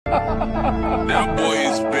That boy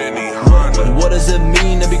is Benny Hunter. What does it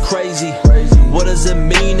mean to be crazy? What does it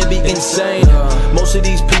mean to be insane? Most of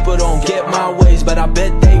these people don't get my ways, but I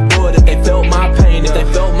bet they would if they felt my pain, if they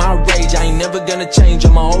felt my rage. I ain't never gonna change,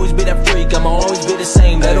 I'ma always be that freak, I'ma always be the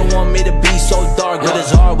same. They don't want me to be so dark, but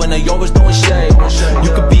it's hard when they always throwing shade.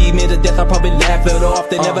 You could beat me to death, I probably laugh it off.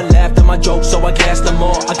 They never laughed at my jokes, so I gassed them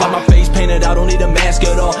all. I got my face painted, I don't need a mask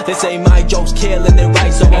at all. They say my jokes killing it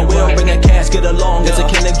right, so I will bring a casket along. It's a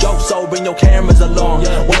killing joke, so bring your cameras along.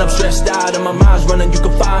 When I'm stressed out and my mind's running, you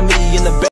can find me in the